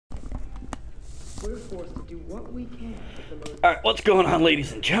We're forced to do what we can with the most. Alright, what's going on,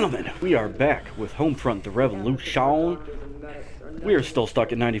 ladies and gentlemen? We are back with Homefront, the Revolution. We are still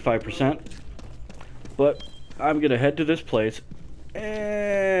stuck at 95%. But I'm gonna head to this place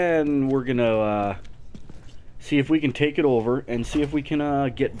and we're gonna see if we can take it over and see if we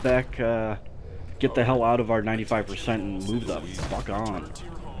can get back, get the hell out of our 95% and move the fuck on.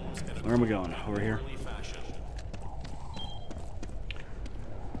 Where am I going? Over here?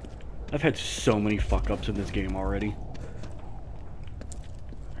 I've had so many fuck-ups in this game already.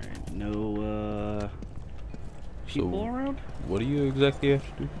 Alright, no, people around? What do you exactly have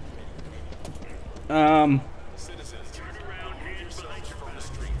to do?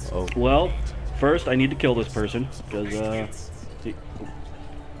 Oh. Well, first I need to kill this person, because,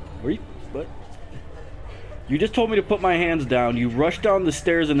 what? You just told me to put my hands down, you rushed down the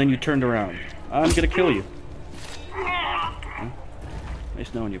stairs, and then you turned around. I'm gonna kill you.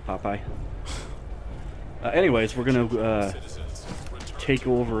 Nice knowing you, Popeye. Anyways, we're gonna take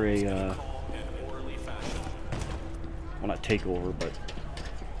over a well, not take over, but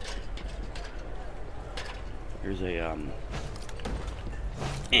there's a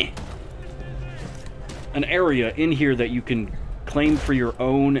an area in here that you can claim for your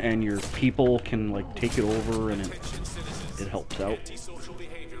own, and your people can like take it over, and it helps out.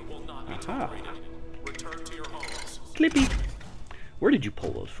 Aha. Clippy. Where did you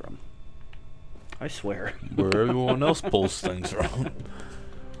pull those from? I swear. Where everyone else pulls things from.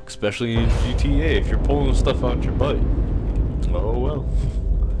 Especially in GTA, if you're pulling stuff out your butt. Oh well.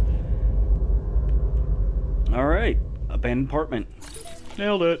 Alright. Abandoned apartment.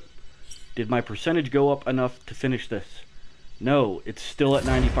 Nailed it. Did my percentage go up enough to finish this? No, it's still at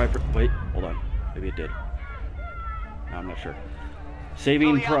 95%. Wait, hold on. Maybe it did. No, I'm not sure.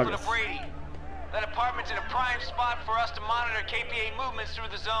 Saving progress. That apartment's in a prime spot for us to monitor KPA movements through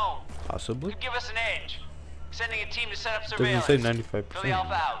the zone. Possibly. Could give us an edge. Sending a team to set up Doesn't surveillance. say 95%. Philly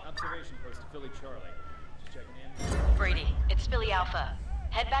Alpha out. Observation post to Philly Charlie. Just checking in. Brady, it's Philly Alpha.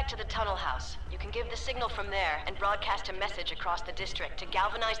 Head back to the tunnel house. You can give the signal from there and broadcast a message across the district to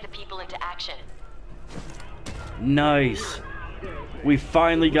galvanize the people into action. Nice. We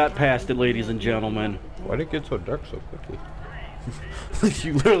finally got past it, ladies and gentlemen. Why did it get so dark so quickly?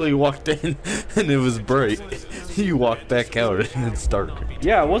 You literally walked in and it was bright. You walked back out and it's dark.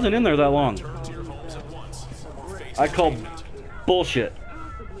 Yeah, I wasn't in there that long. I call bullshit.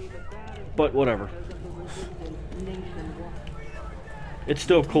 But whatever. It's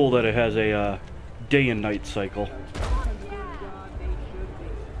still cool that it has a day and night cycle.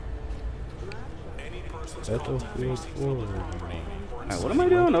 Battlefield 4. Alright, what am I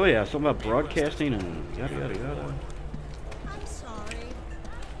doing? Oh yeah, something about broadcasting and yada yada yada.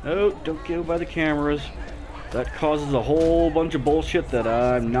 No, don't go by the cameras. That causes a whole bunch of bullshit that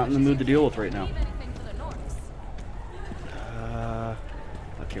I'm not in the mood to deal with right now.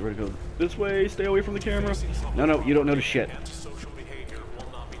 Okay, we're gonna go this way. Stay away from the camera. No, no, you don't notice shit.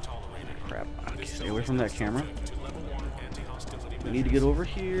 Crap. Okay, stay away from that camera. We need to get over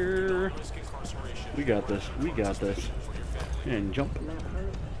here. We got this. We got this. And jump.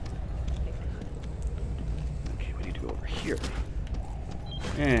 Okay, we need to go over here.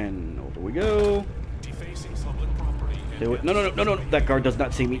 And over we go. No, no, no, no, no, that guard does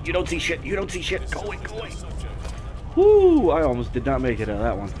not see me. You don't see shit. You don't see shit. Go away, go away. Woo! I almost did not make it out of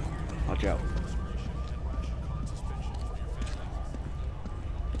that one. Watch out.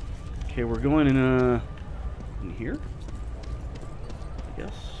 Okay, we're going in here?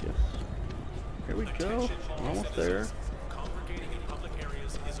 Yes, yes. Here we go. We're almost there.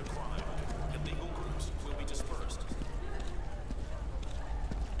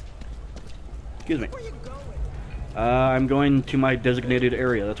 Excuse me. I'm going to my designated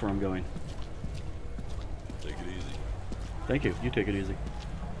area. That's where I'm going. Take it easy. Thank you. You take it easy.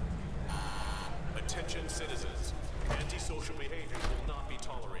 Attention citizens. Antisocial behavior will not be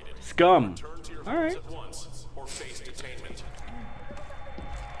tolerated. Scum. Return to your All right. homes at once or face detainment.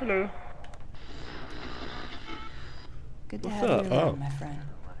 Hello. Good to What's have up? you around, my friend.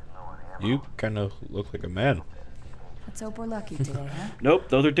 You kind of look like a man. Let's hope we're lucky today, huh? Nope,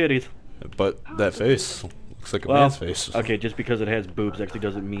 those are titties. But that face looks like a man's face. Okay, just because it has boobs actually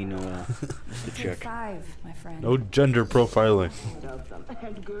doesn't mean the chick. 5, my friend. No gender profiling.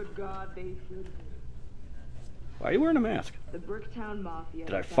 And good God, they should. Why are you wearing a mask? The Bricktown Mafia.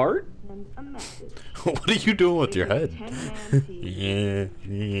 Did I fart? sends a message. What are you doing with your head? 10-man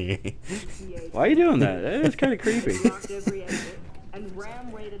team. Yeah. Why are you doing that? It's kind of creepy. Blocked every exit and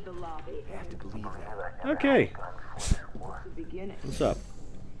ram-raided the lobby. Okay. The beginning. What's up?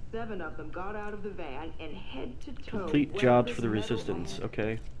 7 of them got out of the van and head to toe. Complete jobs for the resistance.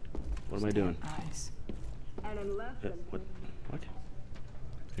 Okay. What am I doing? Eyes. And in less than What? What?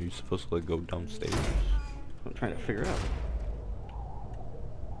 Are you supposed to like go downstairs? I'm trying to figure it out.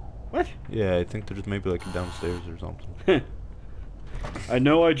 What? Yeah, I think there's maybe like a downstairs or something. I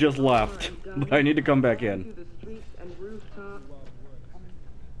know I just left, but I need to come back in. through the streets and rooftops.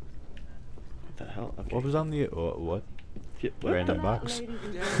 What the hell? Okay. What was on the what? Yeah, what Random the- box. Ladies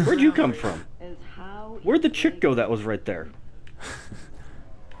and Where'd you come from? is how Where'd the chick go that was right there?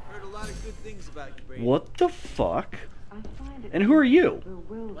 Heard a lot of good things about you, Brady. What the fuck? I find it And who are you?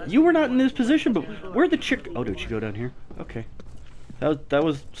 bewildering. You were not in this position, but where'd the chick? Oh, did she go down here? Okay. That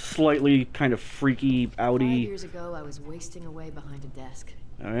was slightly kind of freaky, 5 outy. years ago, I was wasting away behind a desk.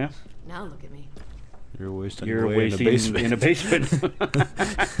 Oh yeah. Now look at me. You're wasting You're away wasting in a basement. in a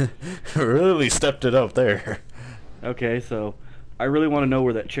basement. Really stepped it up there. Okay, so I really want to know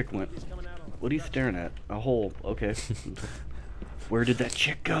where that chick went. What are you staring at? A hole. Okay. Where did that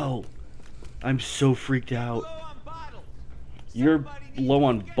chick go? I'm so freaked out. Low on bottles. You're Somebody needs low to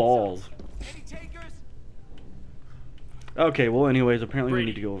on get balls. some. Any takers? Okay, well, anyways, apparently we Brady,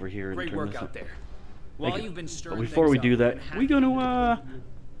 need to go over here and Great turn work this out up. there. While Thank you. you've been But stirring before we things do up, that, I'm we're happy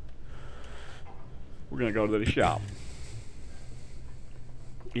gonna go to the shop.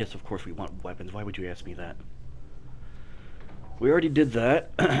 Yes, of course we want weapons. Why would you ask me that? We already did that.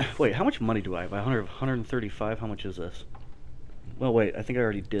 Wait, how much money do I have? 135. How much is this? Well, wait. I think I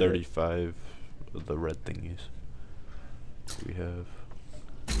already did it. 35 of the red thingies. We have.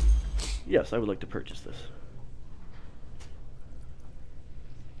 Yes, I would like to purchase this.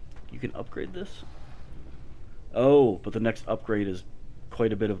 You can upgrade this? Oh, but the next upgrade is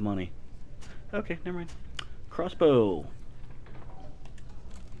quite a bit of money. Okay, never mind. Crossbow.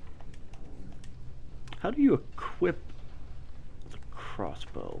 How do you equip the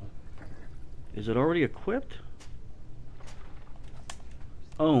crossbow? Is it already equipped?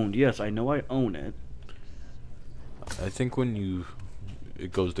 Owned. Yes, I know I own it. I think when you.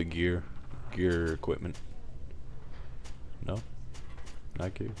 It goes to gear equipment. No?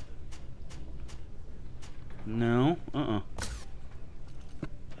 Not gear. No.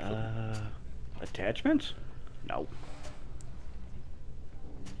 Attachments? No.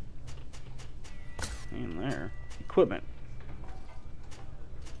 In there. Equipment.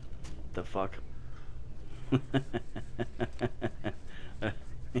 The fuck?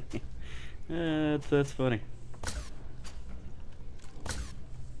 That's funny.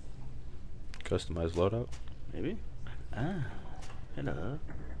 Customized loadout. Maybe? Ah. Hello.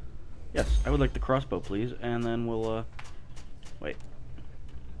 Yes, I would like the crossbow, please, and then we'll, wait.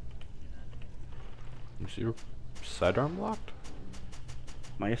 You see your sidearm locked?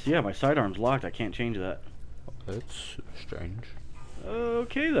 My sidearm's locked. I can't change that. That's strange.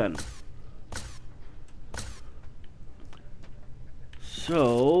 Okay, then.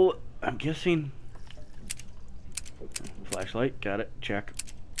 So, I'm guessing... Flashlight, got it, check.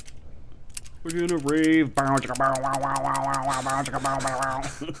 We're gonna rave.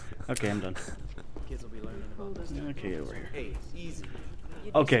 Okay, I'm done. Kids will be learning about this. Okay, over here. Hey, it's easy.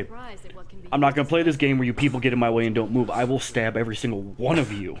 You'd be Okay. surprised at what can be I'm not used gonna as play this weapons. game where you people get in my way and don't move. I will stab every single one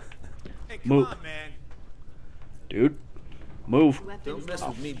of you. Hey, come Move. on, man. Dude, move. Don't mess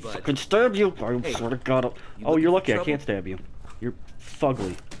with me, bud. Fucking stab you. I Hey, swear to God. Oh, looking you're for lucky I trouble? can't stab you. You're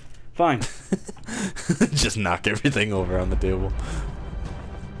fugly. Fine. Just knock everything over on the table.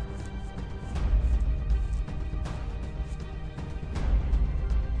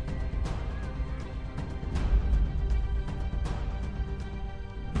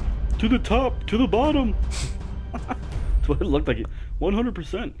 To the top, to the bottom. That's what it looked like.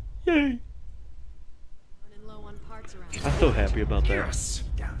 100%. Yay. Running low on parts around. I'm so happy about that. Yes.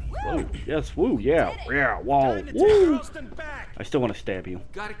 Whoa. Yes. Woo. Yeah. Yeah. Wow. Time to take Woo. Charleston back. I still want to stab you.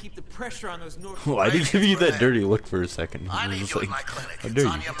 Gotta keep the pressure on those North. Why did he give you that dirty look for a second? I It was need just you in like, my clinic. how It's dare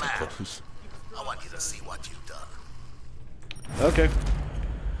on you your get that map. close? I want you to see what you've done. Okay.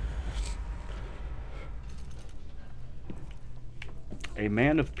 A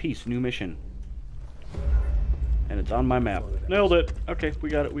man of peace, new mission. And it's on my map. Nailed it. Okay, we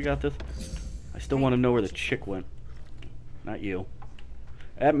got it. We got this. I still want to know where the chick went. Not you.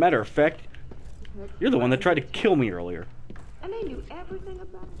 As a matter of fact, you're the one that tried to kill me earlier. And they knew everything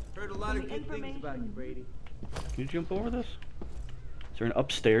about it. Heard a lot of good things about you, Brady. Can you jump over this? Is there an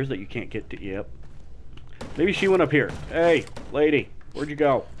upstairs that you can't get to? Yep. Maybe she went up here. Hey, lady, where'd you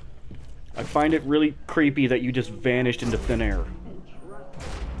go? I find it really creepy that you just vanished into thin air.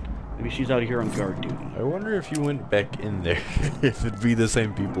 Maybe she's out here on guard duty. I wonder if you went back in there, if it'd be the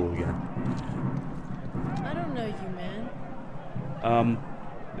same people again. I don't know you, man.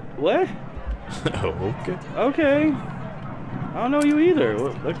 What? Oh, okay. Okay. I don't know you either.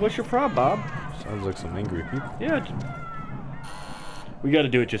 Like, what's your problem, Bob? Sounds like some angry people. Yeah. We got to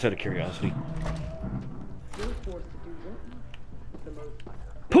do it just out of curiosity.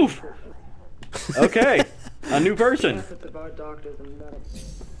 Poof! Okay. A new person.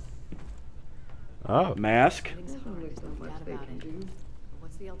 Oh. Mask.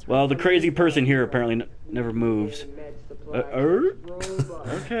 Well, the crazy person here apparently never moves.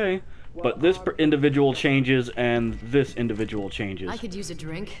 Okay. But this individual changes, and this individual changes. I could use a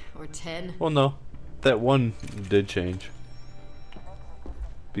drink, or 10. Well, no. That one did change.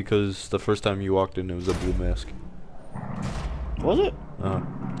 Because the first time you walked in, it was a blue mask. Was it? Oh,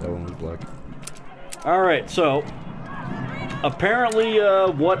 that one was black. Alright, so... apparently,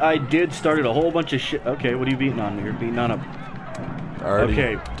 what I did started a whole bunch of shit. Okay, what are you beating on? You're beating on a...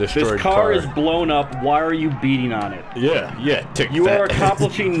 Okay, this car is blown up. Why are you beating on it? Yeah, You are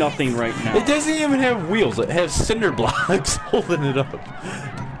accomplishing nothing right now. It doesn't even have wheels. It has cinder blocks holding it up.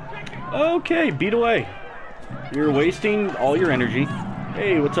 Okay, beat away. You're wasting all your energy.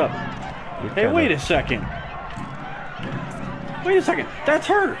 Hey, what's up? Hey, wait a second. Wait a second. That's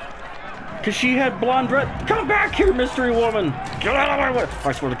her. Because she had blonde dread. Come back here, mystery woman. Get out of my way.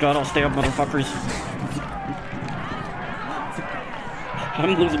 I swear to God, I'll stab motherfuckers.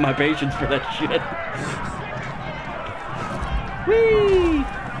 I'm losing my patience for that shit. Whee!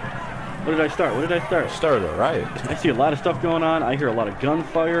 What did I start? What did I start? Started a riot. I see a lot of stuff going on. I hear a lot of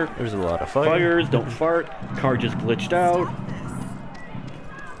gunfire. There's a lot of fire. Fires, don't fart. Car just glitched out.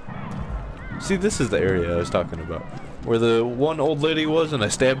 See, this is the area I was talking about. Where the one old lady was, and I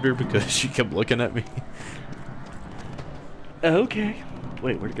stabbed her because she kept looking at me. Okay.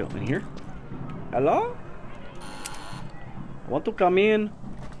 Wait, where'd it go? In here? Hello? Want to come in?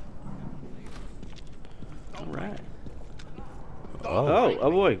 Alright.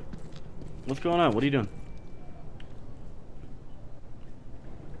 Oh boy. What's going on? What are you doing?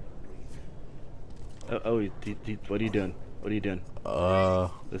 What are you doing? What are you doing?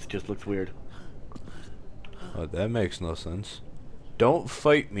 This just looks weird. Oh, that makes no sense. Don't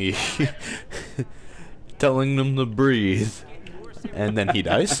fight me. Telling them to breathe. And then he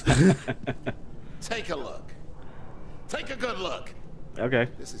dies. Take a look. Take a good look. Okay.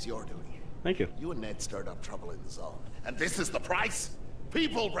 This is your duty. Thank you. You and Ned stirred up trouble in the zone. And this is the price?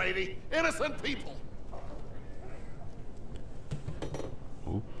 People, Brady. Innocent people.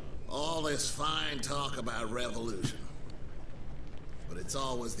 Ooh. All this fine talk about revolution. But it's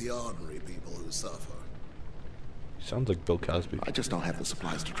always the ordinary people who suffer. Sounds like Bill Cosby. I just don't have the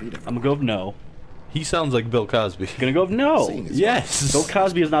supplies to treat everyone. I'm gonna go with no. He sounds like Bill Cosby. Gonna go with no. Yes. Bill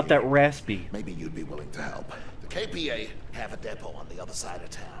Cosby is not that raspy. Maybe you'd be willing to help. The KPA have a depot on the other side of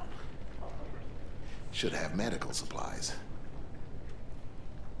town. Should have medical supplies.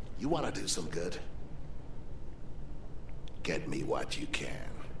 You want to do some good? Get me what you can.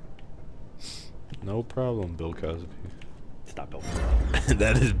 No problem, Bill Cosby. It's not Bill Cosby.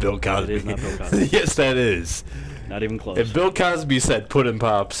 That is Bill Cosby. It is not Bill Cosby. Yes, that is. Not even close. If Bill Cosby said Puddin'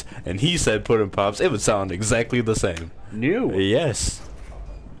 Pops and he said Puddin' Pops, it would sound exactly the same. New. Yes.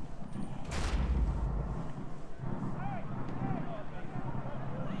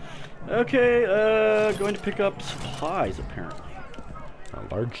 Okay, going to pick up supplies, apparently. A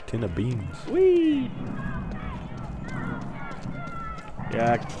large tin of beans. Whee!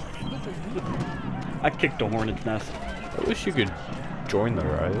 Yeah. I kicked a hornet's nest. I wish you could join the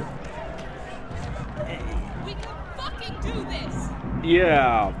riot. We can fucking do this!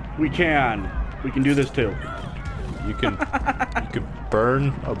 Yeah, we can. We can do this too. You can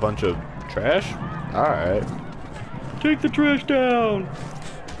burn a bunch of trash? Alright. Take the trash down!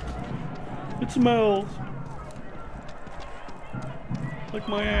 It smells. Like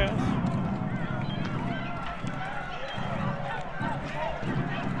my ass.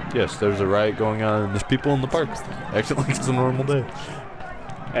 Yes, there's a riot going on and there's people in the park. Acting like it's a normal day.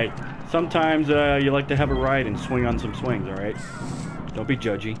 Hey, sometimes you like to have a ride and swing on some swings, alright? Don't be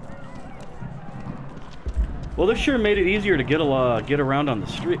judgy. Well, this sure made it easier to get around on the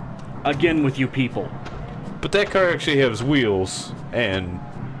street. Again with you people. But that car actually has wheels and...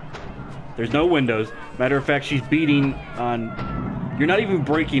 There's no windows. Matter of fact, she's beating on... You're not even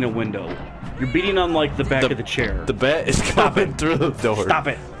breaking a window. You're beating on, like, the back of the chair. The bat is coming through the door. Stop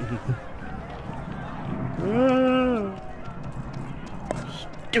it!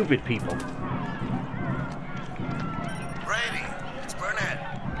 Stupid people. Brady, it's Burnett.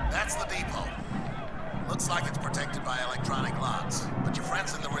 That's the depot. Looks like it's protected by electronic locks, but your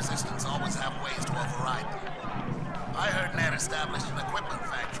friends in the Resistance always have ways to override them. I heard Ned established an equipment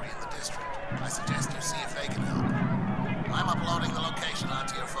factory in the district. I suggest you see if they can help. I'm uploading the location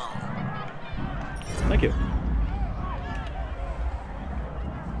onto your phone. Thank you.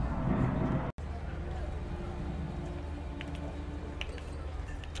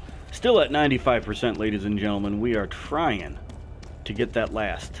 Still at 95%, ladies and gentlemen. We are trying to get that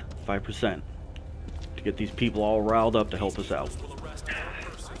last 5%. To get these people all riled up to help us out.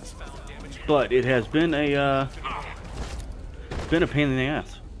 But it has been a pain in the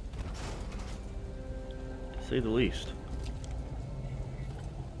ass. To say the least.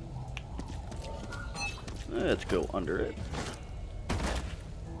 Let's go under it.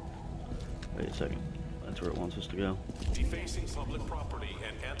 Wait a second. That's where it wants us to go. Defacing public property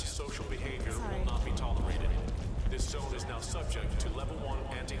and antisocial behavior will not be tolerated. This zone is now subject to level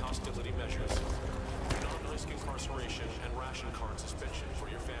 1 anti-hostility measures. Non-risk incarceration and ration card suspension for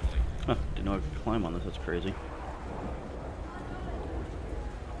your family. Huh, didn't know I could climb on this, that's crazy.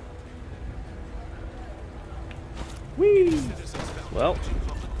 Whee! Well.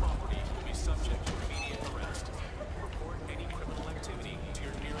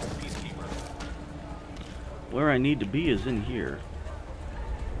 Where I need to be is in here.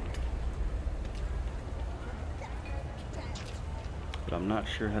 But I'm not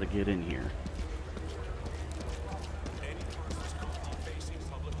sure how to get in here.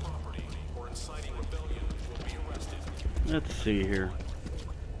 Let's see here.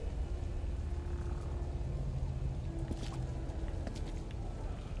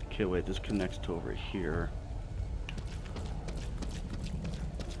 Okay, wait, this connects to over here.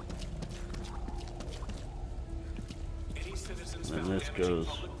 And this goes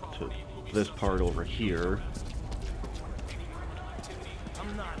to this part over here.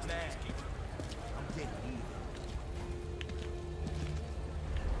 I'm not mad. I'm getting evil.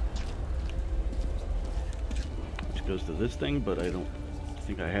 Which goes to this thing, but I don't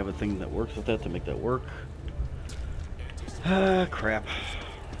think I have a thing that works with that to make that work. Ah, crap.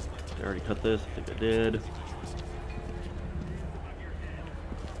 Did I already cut this? I think I did.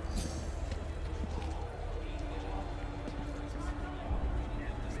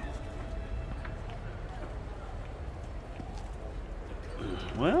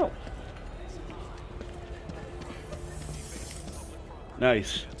 Well,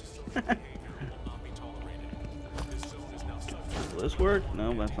 nice. Will this work?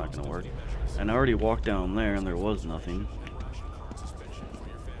 No, that's not going to work. And I already walked down there and there was nothing.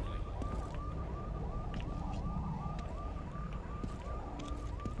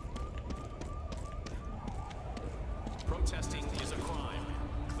 Protesting is a crime.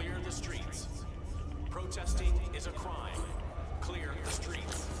 Clear the streets. Protesting is a crime. Clear the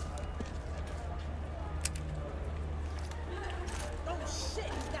streets. Oh shit,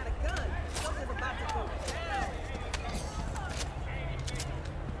 he's got a gun. Something's about to go down.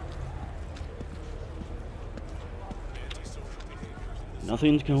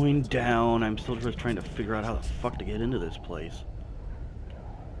 Nothing's going down. I'm still just trying to figure out how the fuck to get into this place.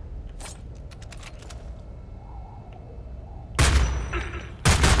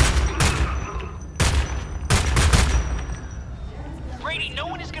 Brady, no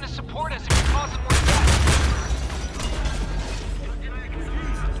one is going to support us if you're causing more death.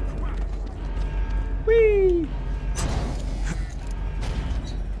 Whee!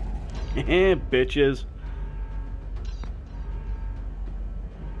 Bitches.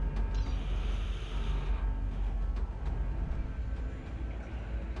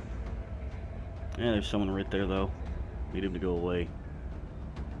 Yeah, there's someone right there, though. Need him to go away.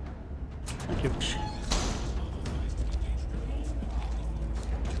 Thank you.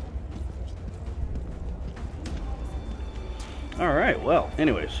 Alright, well,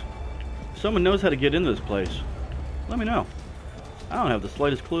 anyways. If someone knows how to get into this place, let me know. I don't have the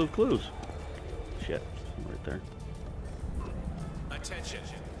slightest clue of clues. Shit, right there. Attention.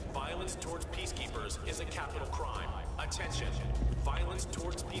 Violence towards peacekeepers is a capital crime. Attention. Violence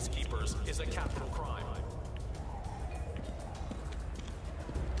towards peacekeepers is a capital crime.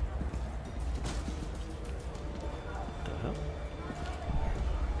 What the hell?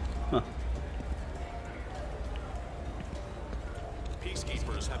 Huh.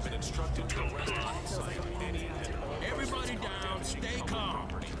 Peacekeepers have been instructed to arrest on site any and all. Everybody down, stay calm.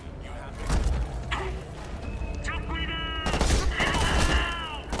 You have Everybody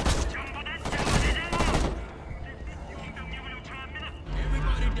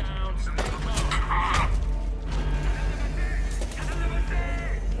down, stay calm.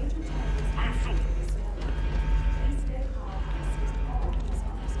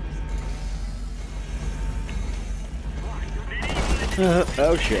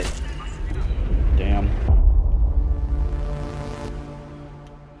 Oh shit. Damn.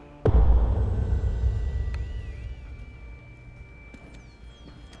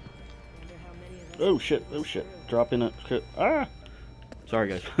 Oh shit, oh shit. Drop in a shit. Ah! Sorry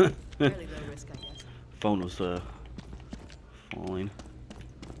guys. Fairly low risk, I guess. Phone was falling.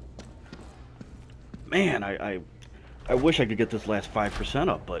 Man, I wish I could get this last 5%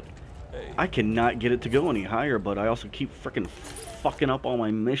 up, but I cannot get it to go any higher, but I also keep freaking fucking up all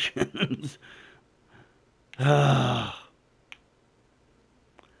my missions. Like,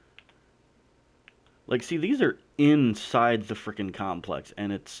 see, these are inside the freaking complex,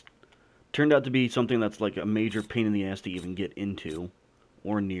 and it's turned out to be something that's like a major pain in the ass to even get into,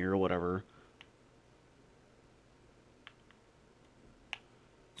 or near, or whatever.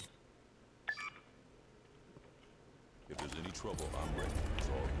 If there's any trouble, I'm ready. It's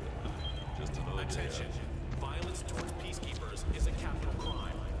all good. Just another Attention. Violence towards peacekeepers is a capital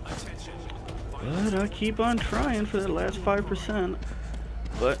crime. Attention. But I keep on trying for that last 5%.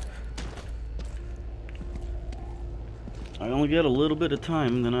 But I only get a little bit of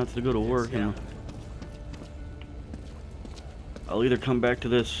time, and then I have to go to work, and I'll either come back to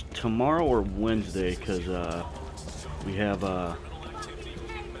this tomorrow or Wednesday, because we have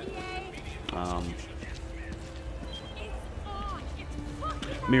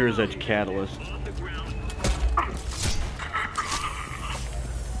Mirror's Edge Catalyst.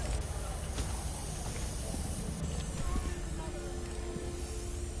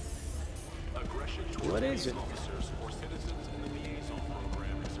 What is it?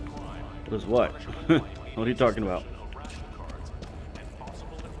 What is what? What are you talking about?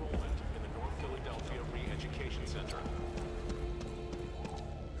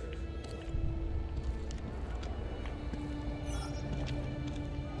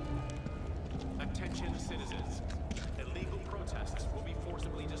 Attention citizens. Illegal protests will be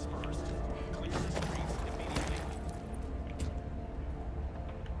forcibly dispersed. Clear the streets immediately.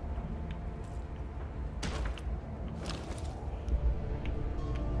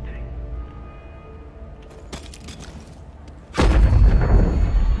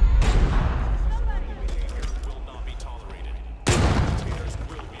 Will not be tolerated. Agitators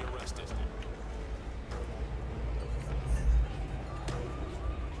will be arrested.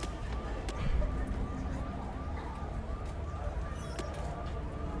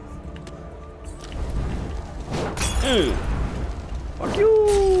 Fuck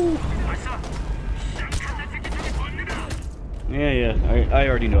you! Yeah, I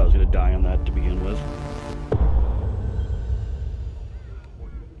already knew I was gonna die on that to begin with.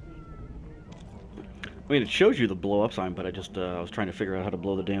 I mean, it shows you the blow up sign, but I was trying to figure out how to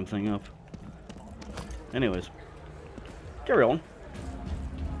blow the damn thing up. Anyways, carry on.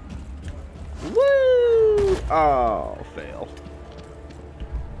 Woo! Oh, fail.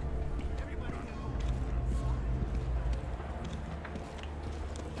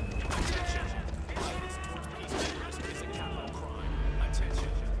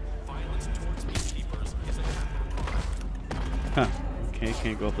 Huh. Okay,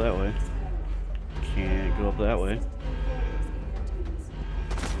 can't go up that way. Can't go up that way.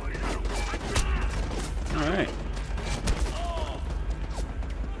 Alright.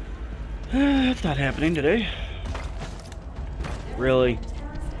 That's not happening today. Really?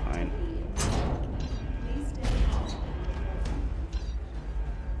 Fine.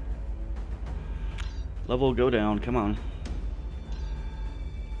 Level go down, come on.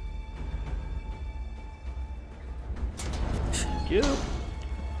 You.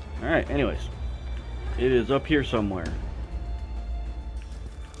 Alright, anyways. It is up here somewhere.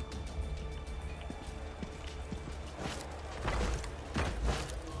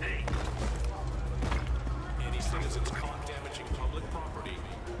 Any citizens caught damaging public property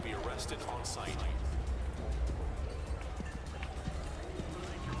will be arrested on site.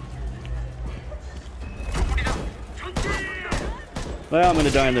 Well, I'm gonna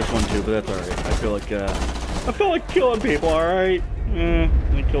die in this one too, but that's alright. I feel like killing people, alright?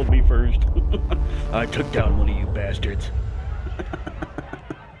 They killed me first. I took down one of you bastards.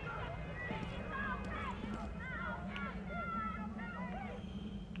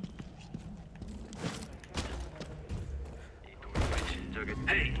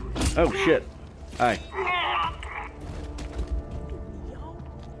 Oh shit. Hi.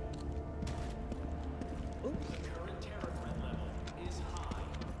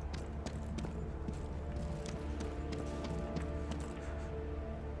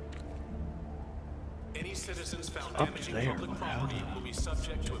 Any citizens found damaging public property will be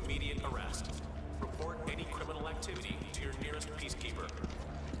subject to immediate arrest. Report any criminal activity to your nearest peacekeeper.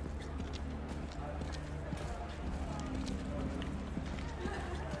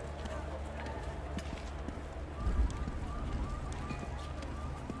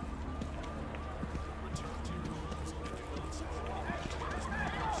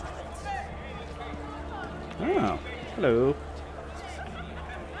 Oh, hello.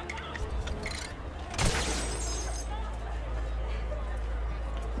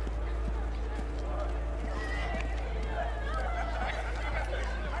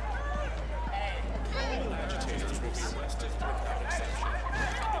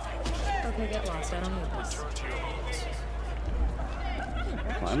 Okay, get lost. I don't need this. Return to your homes.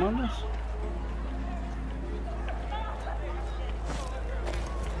 Climb on this?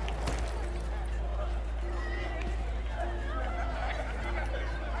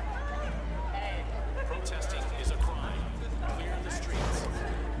 Protesting is a crime. Clear the streets.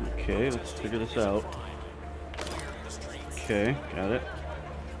 Okay, let's figure this out. Okay, got it.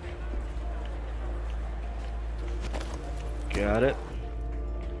 Got it.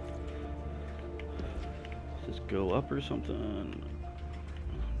 Does this go up or something?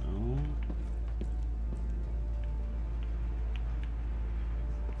 No.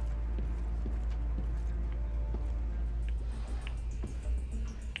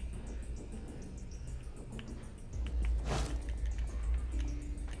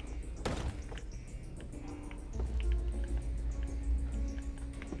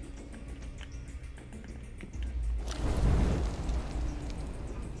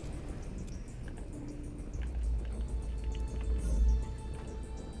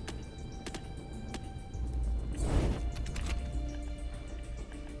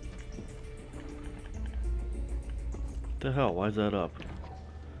 What the hell? Why is that up?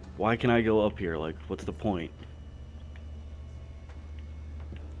 Why can I go up here? Like, what's the point?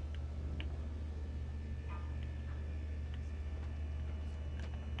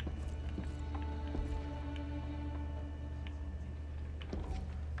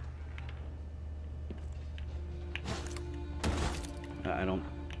 I don't...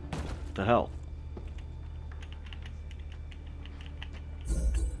 What the hell?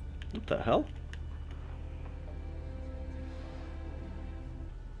 What the hell?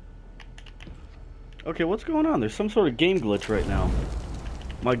 Okay, what's going on? There's some sort of game glitch right now.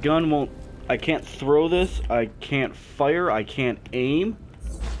 My gun won't... I can't throw this. I can't fire. I can't aim.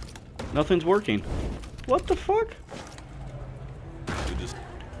 Nothing's working. What the fuck?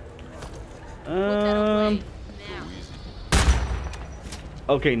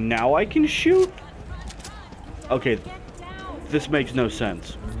 Okay, now I can shoot? Okay, this makes no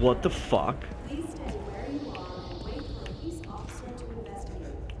sense. What the fuck?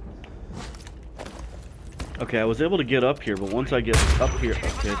 Okay, I was able to get up here, but once I get up here...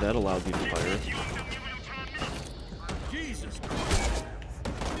 Okay, that allowed me to fire it.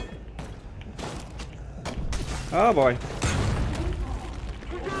 Oh boy.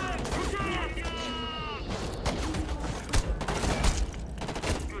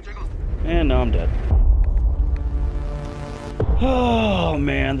 And now I'm dead. Oh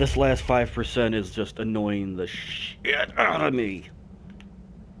man, this last 5% is just annoying the shit out of me.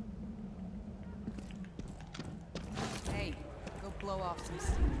 Hey, go blow off some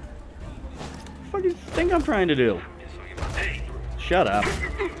steam. What do you think I'm trying to do? Shut up.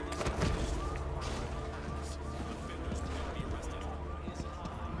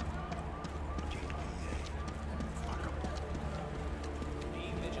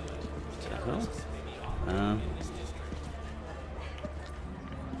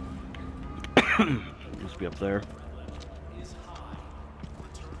 Must be up there.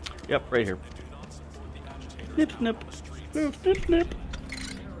 Yep, right here. Snip, snip. Snip, snip, snip.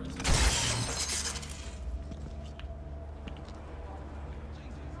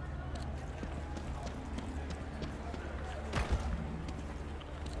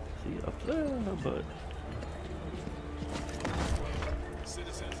 See, up there, but...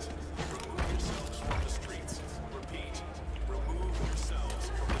 Citizens, remove yourselves from the streets. Repeat, remove yourselves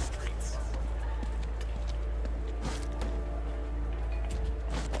from the streets.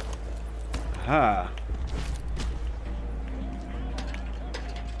 Aha.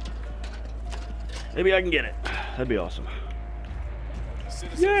 Maybe I can get it. That'd be awesome.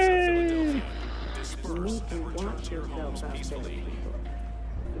 Citizens Yay! of Philadelphia, disperse and return to your homes peacefully.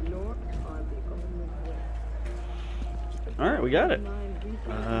 Alright, we got it.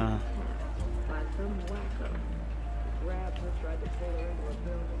 Ugh.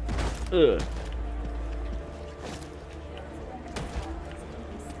 Oh,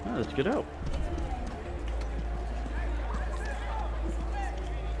 let's get out.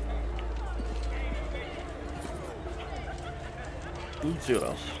 Let's see what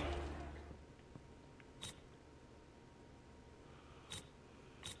else.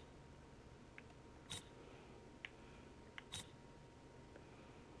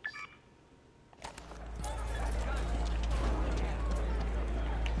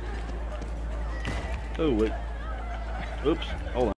 Oh, wait. Oops. Hold on.